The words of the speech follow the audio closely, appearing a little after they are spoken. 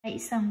ay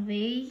isang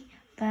way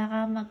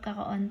para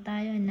magkaroon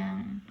tayo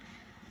ng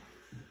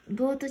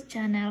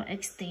GOTOCHANNEL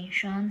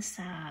extension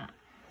sa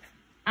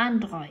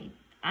Android.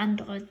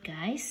 Android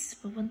guys,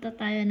 pupunta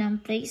tayo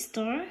ng Play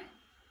Store,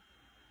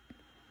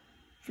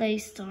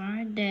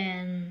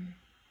 then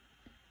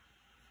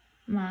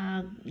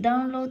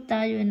mag-download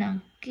tayo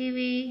ng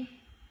Kiwi.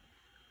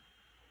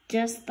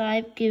 Just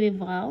type Kiwi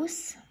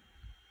Browse,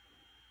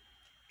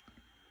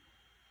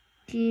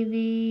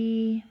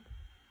 Kiwi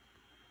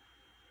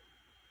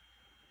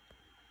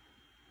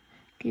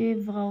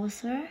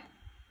Browser.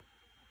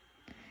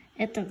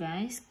 Ito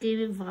guys,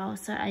 Kiwi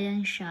Browser,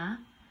 ayan siya.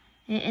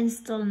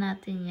 I-install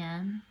natin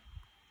yan.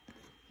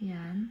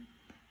 Yan.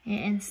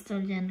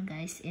 I-install yan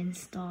guys,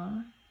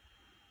 install.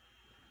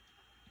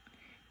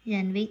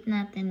 Yan, wait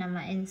natin na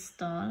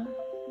ma-install.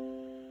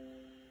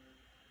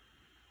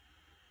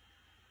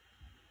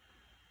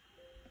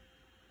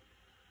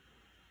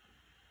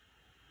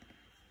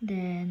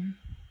 Then,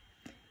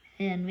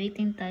 ayan,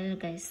 waiting tayo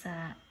guys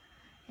sa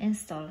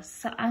install.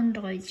 Sa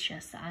Android siya,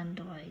 sa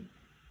Android.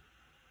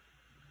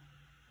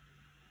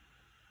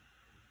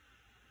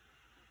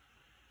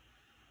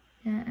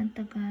 Yan, ang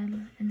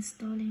tagal.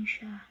 Installing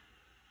siya.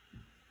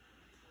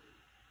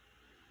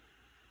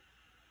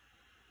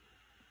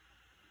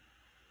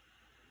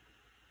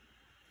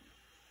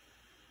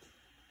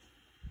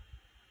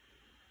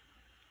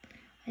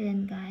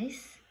 Ayan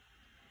guys.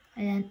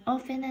 Ayan,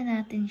 open na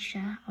natin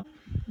siya.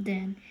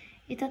 Then,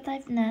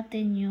 itatype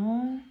natin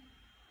yung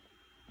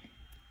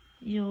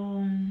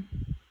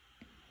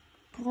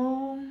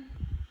Chrome,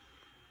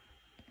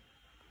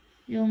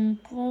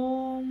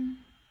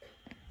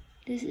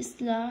 this is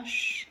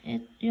slash,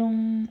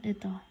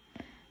 ito.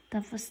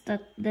 Tapos,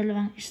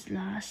 dalawang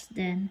slash,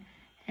 then,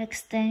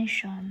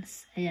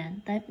 extensions. Ayan,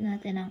 type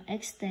natin ang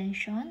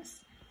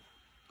extensions.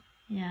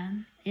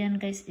 Ayan. Ayan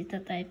guys,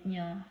 itatype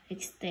nyo,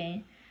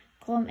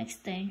 Chrome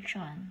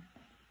extension.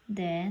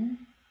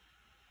 Then,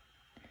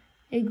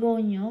 go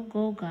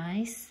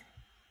guys.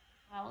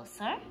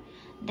 Browser.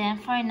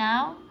 Then, for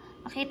now,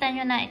 makita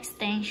nyo na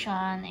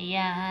extension.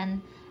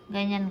 Ayan.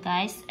 Ganyan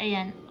guys.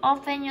 Ayan.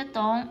 Open nyo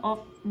tong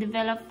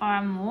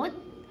developer mode.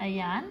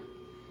 Ayan.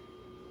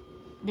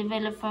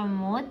 Developer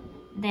mode.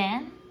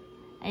 Then,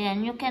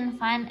 ayan. You can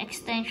find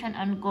extension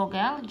on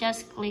Google.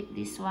 Just click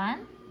this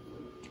one.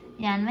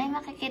 Ayan. May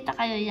makikita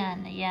kayo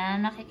yan.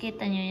 Ayan.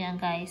 Makikita nyo yan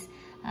guys.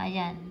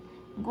 Ayan.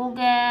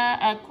 Google,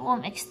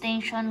 Chrome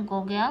extension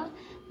Google.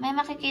 May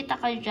makikita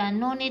kayo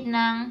dyan. No need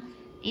nang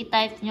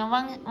i-type nyo.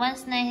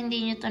 Once na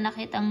hindi nyo to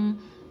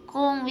nakitang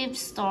Chrome Web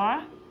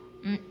Store,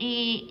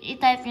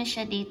 i-type nyo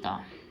siya dito.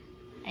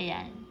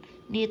 Ayan.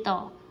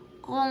 Dito.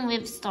 Chrome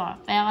Web Store.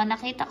 Pero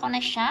nakita ko na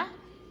siya.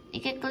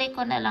 I-click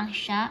ko na lang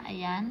siya.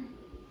 Ayan.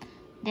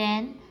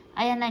 Then,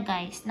 ayan na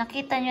guys.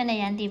 Nakita nyo na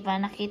yan. Diba?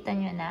 Nakita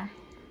nyo na.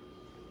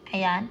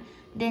 Ayan.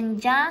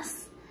 Then,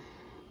 just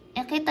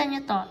nakita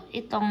nyo to.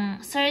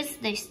 Itong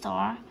search the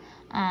store.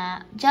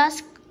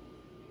 Just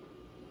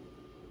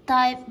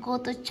type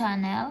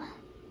GOTOCHANNEL.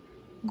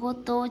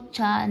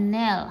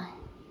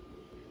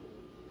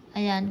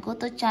 Ayan,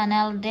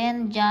 GOTOCHANNEL,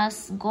 then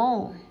just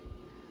go.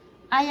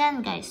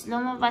 Ayan guys,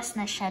 lumabas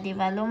na siya,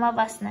 diba?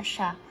 Lumabas na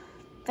siya.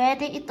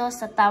 Pwede ito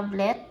sa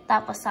tablet,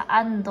 tapos sa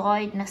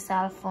Android na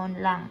cellphone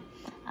lang.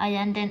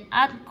 Ayan, then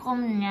add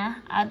Chrome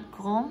niya, add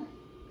Chrome.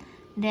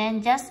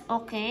 Then just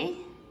okay.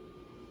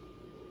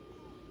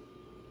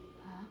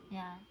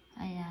 Ayan,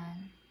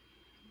 ayan.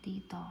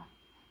 Dito.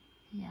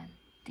 Ayan,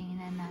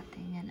 tingnan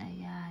natin yan,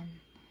 ayan.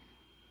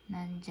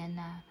 Nandyan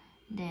na.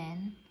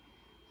 Then,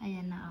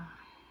 ayan na.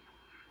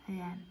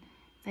 Ayan.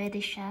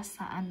 Pwede siya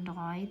sa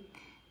Android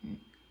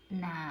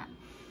na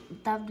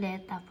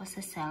tablet tapos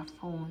sa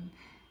cellphone.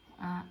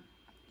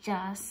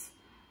 Just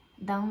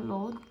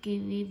download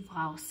Kiwi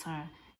Browser.